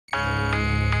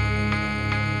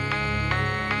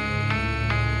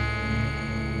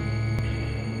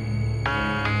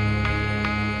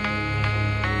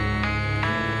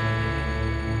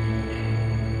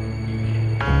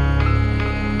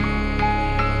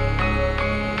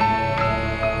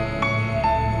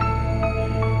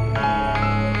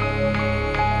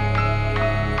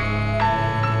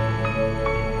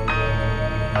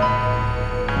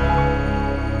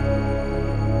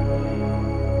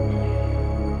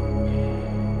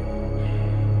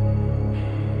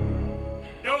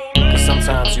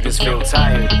Sometimes you just feel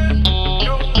tired,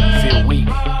 feel weak.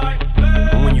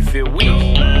 And when you feel weak,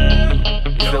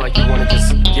 you feel like you wanna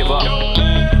just give up.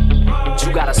 But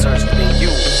you gotta search within you.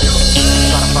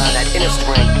 Try to find that inner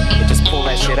strength and just pull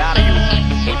that shit out of you.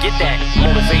 And get that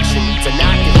motivation to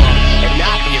not give up and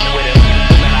not be a quitter.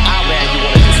 No matter how bad you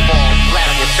wanna just fall flat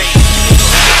on your face.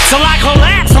 Till I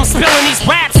collapse, I'm spilling these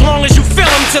raps. Long as you feel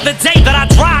them, to the day that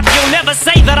I drop, you'll never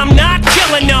say that I'm not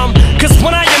killing them. Cause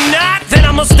when I am not, then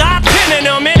I'ma stop pinning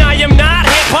them. And I am not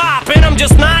hip-hop, and I'm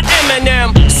just not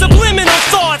Eminem. Subliminal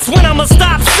thoughts when I'ma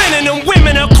stop sending them.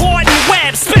 Women are caught in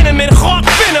webs, spin them in hawk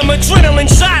venom. Adrenaline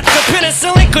shots, the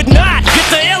penicillin could not get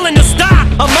the illin to stop.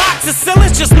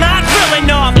 Amoxicillin's just not real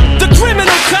enough. The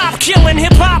criminal cop killing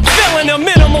hip-hop, filling a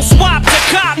minimal swap to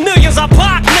cop millions of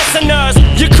pop listeners.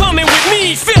 You're coming with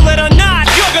me, feel it or not,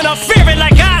 you're gonna fear it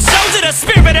like I showed you. The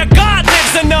spirit of God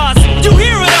lives in us. You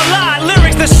hear it a lot,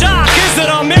 lyrics the shock. Is it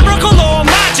a miracle or am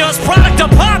I just product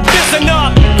of pop? Listen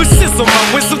up, but sizzle my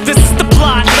whistle, this is the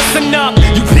plot. Listen up,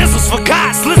 you pistols for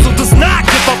God, Slizzle does not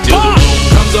give a Till fuck. the roof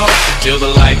comes off, till the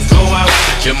lights go out,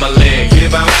 till my leg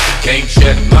give out, can't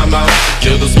shut my mouth,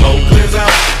 till the smoke clears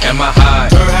out, and my high,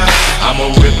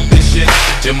 I'ma rip this shit,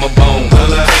 till my bone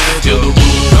holla, till the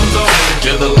roof comes off,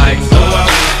 till the lights go out,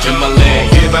 till my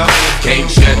leg give out, can't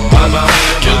shut my mouth,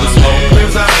 till the smoke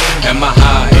clears out, and my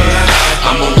high,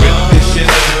 I'ma rip this shit,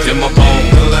 till my bone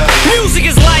holla. Music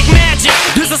is like magic.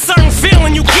 There's a certain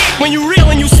feeling you get when you reel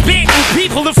and you spit, and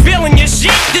people are feeling your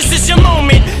shit. This is your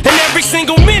moment, and every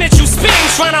single minute you spend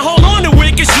trying to hold on to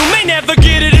it, cause you may never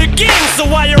get it again. So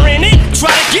while you're in it, try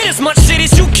to get as much shit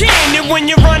as you can. And when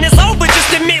your run is over,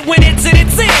 just admit when it's in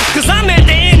its end. Cause I'm at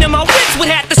the end of my wits with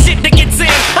half the shit that gets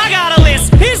in. I got a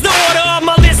list, here's the order of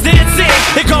my list that it's in.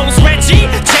 It goes Reggie,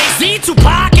 Jay-Z,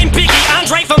 Tupac, and Biggie,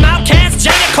 Andre from Outkast,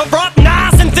 Jada, Corrupt,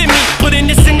 Nas, and Thimmy. But in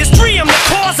this industry, I'm the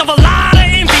cause of a lot of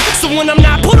envy. So when I'm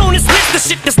not put on this list, the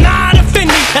shit does not offend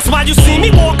me. That's why you see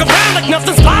me walk around like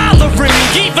nothing's bothering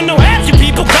me. Even though half you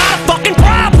people got a fucking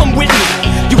problem with me.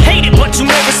 You hate it, but you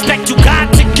know respect you got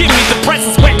to give me. The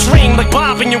presence wet dream like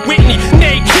Bob and your Whitney.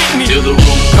 Nay, hit me. Till the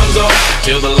roof comes off,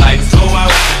 till the lights go out,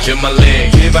 till my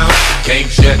leg give out, can't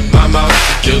shut my mouth,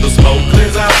 till the smoke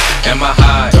clears out, and my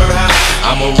high,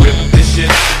 I'ma rip this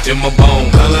shit, till my bone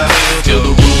holla, till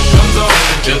the roof